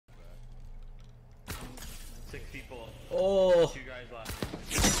6 people. Oh. 2 guys left.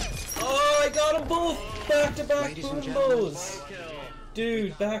 Oh, I got them both! Back-to-back boom bows!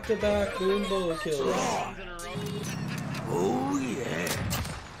 Dude, back-to-back boom bow kills. Oh, yeah.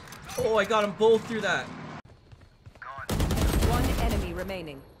 Oh, I got them both through that. One enemy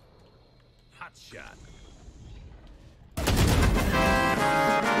remaining. Hot shot. You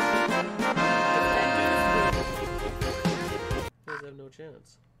guys have no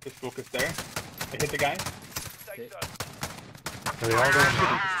chance. Just focus there. I hit the guy. Okay. Are they all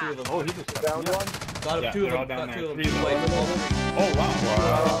down? There's 2 of them. Oh, he just down one. Got him, Yeah, 2 of they're all them. down Got there. 2 of them. 3 of them. Wait, Oh, wow.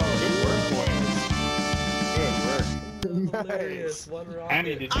 Good work, boys. Good work. hilarious. One rocket.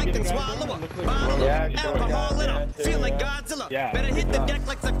 Andy, did you I get can the guy? swallow a Look bottle like of alcohol in her, feel like Godzilla. Yeah. Better hit the deck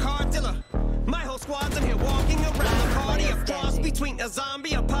like the car dealer. My whole squad's in here walking around the party. A cross between a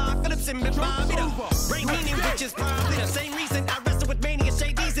zombie apocalypse and Bobby the brain meaning, which is probably the same reason I wrestle with mania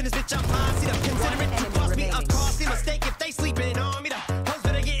shades in this bitch. I'm posse to consider it to cost me a costly mistake if they sleeping on me. The hoes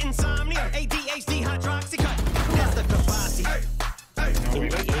better get insomnia, ADHD, hydroxycut. That's the capacity.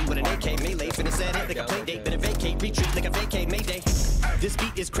 With an AK melee, finna set it like a play date, better vacate, retreat like a vacate Mayday. This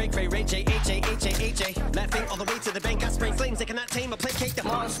beat is cray cray, Ray J, H-A-H-A-H-A. Laughing all the way to the bank, I spray flames, they cannot tame or placate the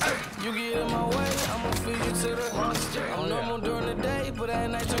monster. You get in my way, I'ma feed you to the monster. I'm normal during the day, but at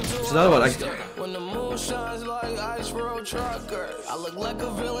night turn to a another one. monster. When the moon shines like ice road truckers, I look like a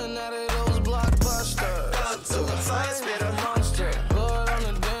villain out of those blockbusters. Up to the fire, spit a Monster, blood on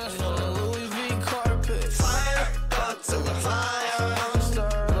the dance floor, the Louis V carpet. fire, up to the fire. Monster,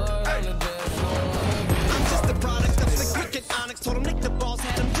 blood on the dance floor. I'm just a product of the cricket onyx. Told him nick the balls,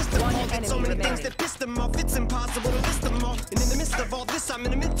 had him just One appalled at so many enemy things that pissed him off. It's impossible to list them all. And in the midst of all this, I'm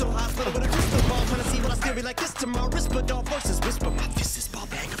in a mental hospital with a crystal ball, trying to see what I still be like this tomorrow. Rispadol voices whisper, my fist is ball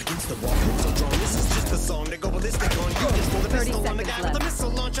bang up against the wall. So drawn, this is just a song to go ballistic on. You just pull the 30 pistol on the seconds guy with the left.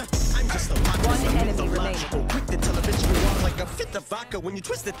 missile launcher. I'm just a lot. One enemy remaining. Quick to tell a bitch you off like a fit of vodka when you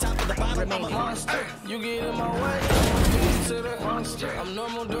twist the top of the bottle. I'm a monster. You get in my way, I'ma feed you to the monster. I'm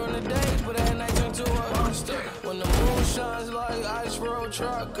normal during the day, but at night turn to a monster. When the moon shines like ice road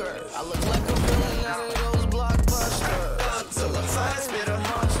truckers, I look like a villain out of those blockbusters. Up to the fire, spit a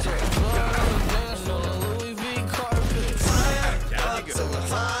Monster, blood on the dance floor, the Louis V carpet. fire, up to the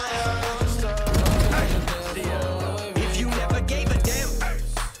fire. If you never gave a damn,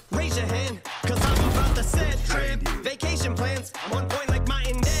 raise your hand, cause I'm about to set trip. Vacation plans, on point like my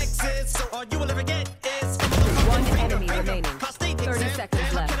index is. So all you will ever get is One enemy remaining. 30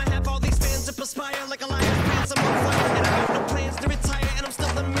 seconds left. Can I have all these fans to perspire like a lion pants? I'm on fire and I have no plans to retire. And I'm still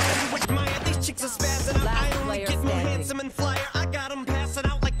the man you admire. These chicks are spazzing out. Last I only player get more standing. handsome and flyer. I got them passing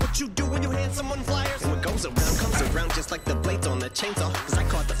out like what you do when you hand someone flyers. And what goes around comes around just like the blades on the chainsaw. Cause I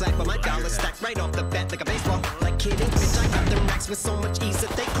caught the flag, but my dollar stacked right off the bat like a baseball. Like kidding, bitch, I got them racks with so much ease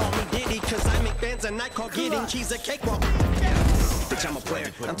that they call me Diddy. Cause I make bands and I call getting keys a cakewalk. Bitch, I'm a player.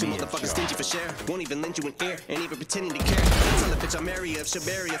 I'm too motherfucking stingy for share. Won't even lend you an ear, ain't even pretending to care. Tell the bitch I'm area of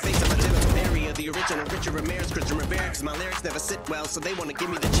Shabaria, face of a genital area. The original Richard Ramirez, Christian Rivera. Cause my lyrics never sit well, so they wanna give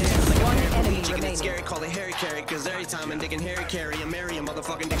me the chance. Like One a enemy paraplegic and it's remaining. scary, call it Harry Carry. Cause every time I'm digging Harry Carry, I marry a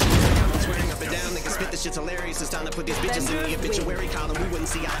motherfucking dictionary. I'm swearing up and down, they can spit this shit's hilarious. It's time to put these bitches in the obituary column. We wouldn't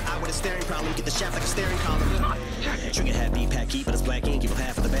see eye to eye with a staring problem. Get the shaft like a staring column. Trigger happy, pack heat, but it's black ink. Evil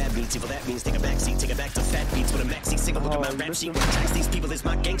half of the bad beats. Evil that means take a back seat, take it back to fat beats with a maxi single. Look at my rap sheet. What attracts these people is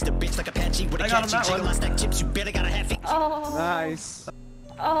my gangster bitch like Apache with a catchy jiggle. I stack chips, you better got a half it. Nice.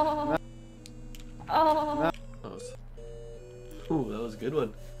 Ooh, that was a good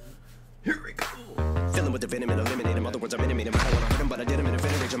one. Here we go. Filling with the venom and eliminate him. Other words, I'm intimate him. I don't wanna hurt him, but I did him in a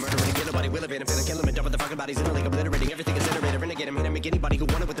veneration. Murdering, get nobody will evade him. Feeling, kill him and dump the fucking bodies in a lake, obliterating everything is iterated. Renegade him, hit him, make anybody who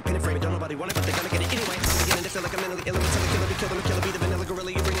want it with the pin and frame it. Don't nobody want it, but they're gonna get it anyway. I'm beginning to feel like I'm mentally ill. Until I kill him, be killer, be the vanilla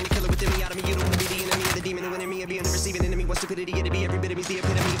gorilla. You bringing the killer within me out of me. You don't wanna be the enemy of the demon who in me and be in the receiving enemy. What stupidity it'd be every bit of me's the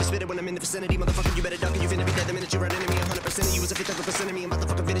epitome. You spit it when I'm in the vicinity. Motherfucker, you better duck or you finna be dead the minute you run into me. 100% of you is a 50% of me. I'm about to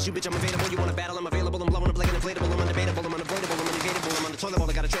fucking finish you, bitch. I'm available. You wanna battle? I'm available. I'm blowing up like an inflatable. I'm undebatable. I'm unavoidable. I'm undebatable. I'm on the toilet bowl.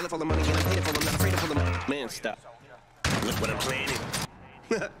 I got a trailer full of money and I'm paid for. I'm not afraid to pull them. Man, stop. Look what I'm planning.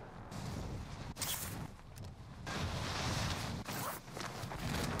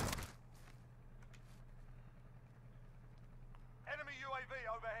 Enemy UAV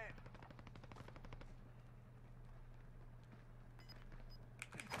overhead.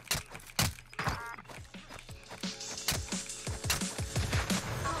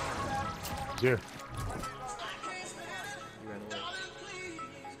 Here. You ran away.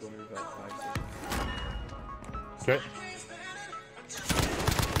 Let's go move out 5 seconds. Okay.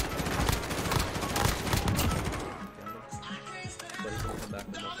 But he's gonna come back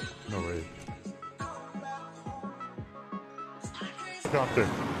with nothing. No way. Dropped it.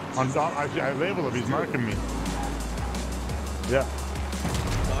 On top, I labeled him. He's marking me. Yeah.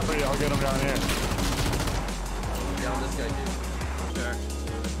 I'll get him down here. Down this guy too. Sure.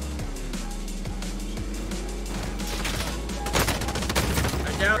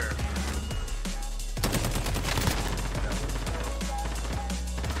 I'm down.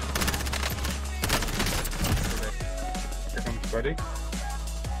 Here comes Buddy.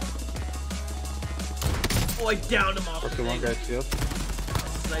 Oh, I downed him off What's the the one thing. guy's shield?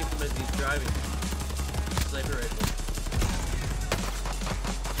 Sniped him as he's driving. Sniper rifle.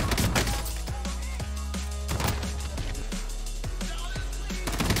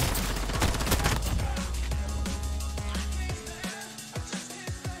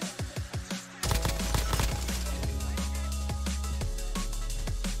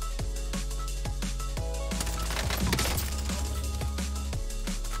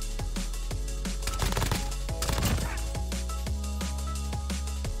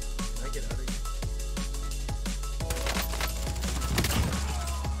 Can I get out of here?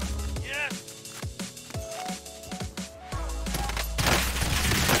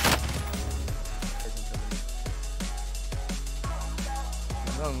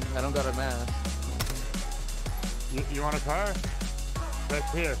 I don't got a mask. You want a car?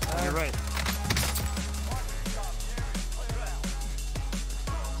 That's here. On your right.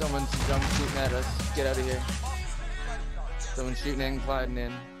 Someone's jump shooting at us. Get out of here. Someone's shooting and gliding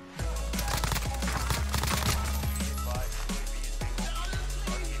in.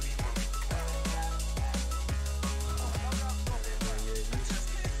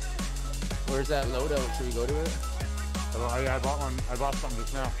 Where's that loadout? Should we go to it? Oh, I bought one. I bought something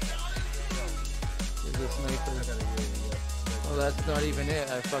just now. There's a sniper. Oh, that's not even it.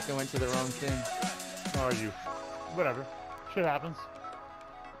 I fucking went to the wrong thing. Oh, you. Whatever. Shit happens.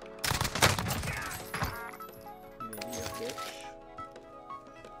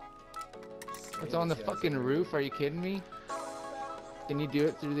 It's on the fucking roof. Are you kidding me? Can you do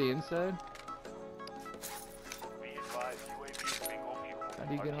it through the inside? How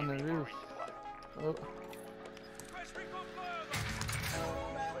do you get on the roof? Oh.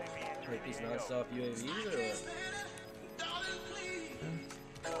 Wait, these non-stop UAVs or what?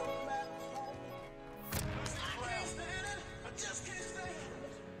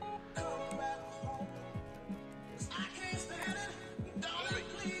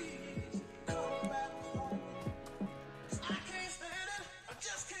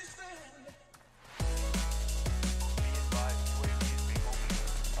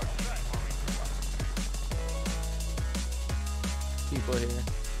 People here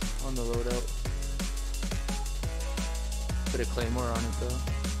on the loadout. Put a claymore on it though.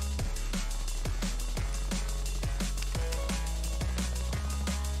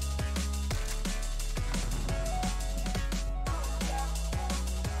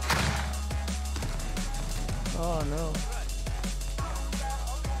 Oh no.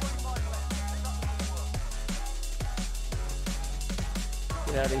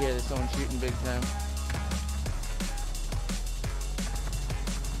 Get out of here, there's someone shooting big time.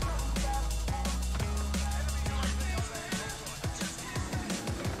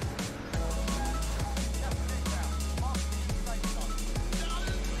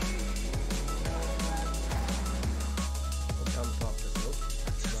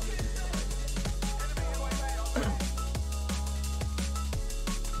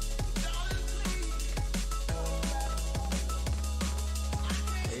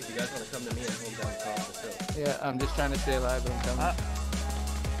 You guys want to come to me and hold down the top of the hill? Yeah, I'm just trying to stay alive, but I'm coming.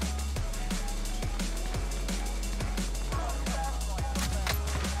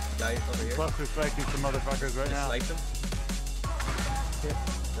 Guy over here. Cluster striking some motherfuckers right now. Sniped him. Yeah.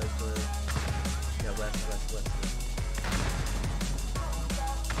 That's where. Yeah, west.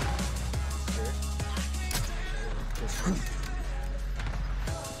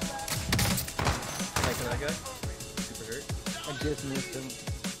 Sniping that guy. Super hurt. I just missed him.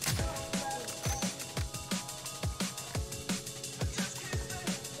 Watch this.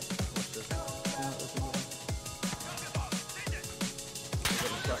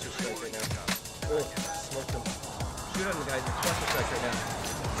 Getting cluster strike right now. Oh, smoked him. Shoot on the guys. It's cluster strike right now.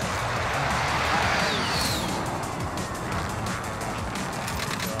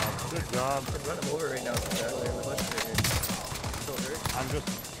 Good job. I'd run him over right now. Cluster right here. Still hurt. I'm just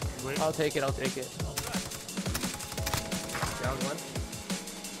waiting. I'll take it. Down one.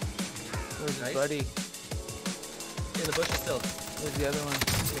 Where's Nice. his buddy? In the bushes still. Where's the other one?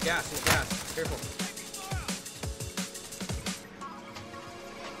 In the gas. Careful.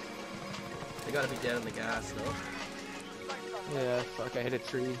 They gotta be dead in the gas, though. Yeah, fuck, I hit a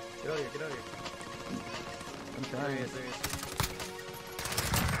tree. Get out of here. I'm There trying. he is.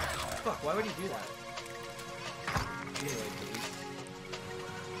 Fuck, why would he do that? Anyway,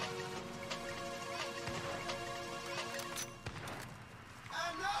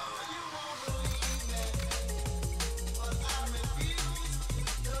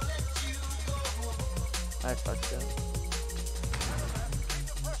 I fucked up.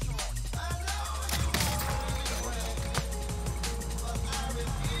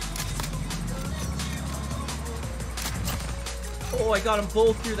 Oh, I got them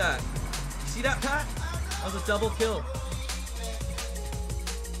both through that. See that, Pat? That was a double kill.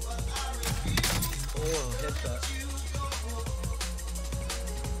 Oh, headshot.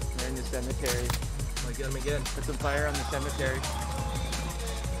 They're in the cemetery. Oh, I get him again. Put some fire on the cemetery.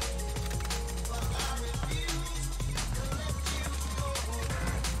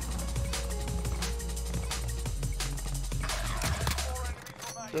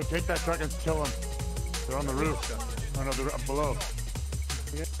 Yo, take that truck and kill them. They're on the roof. Oh no, they're up below.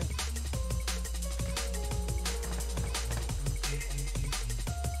 Yeah.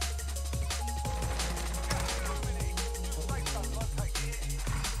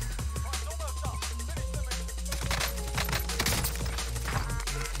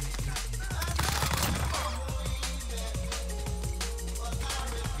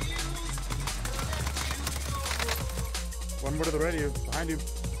 One more to the radio, behind you.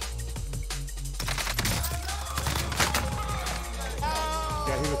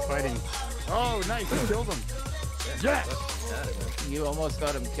 Yeah, he was fighting. Oh, nice, you killed him. Yes! You almost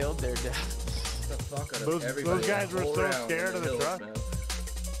got him killed there, Dad. The fuck out of Those everybody guys were all so around scared in of the hills, truck. man.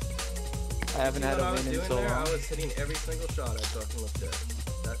 I haven't had What I a was win in doing so there, long. I was hitting every single shot I fucking looked at.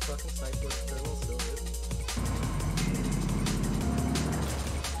 That fucking sniper thermal still good.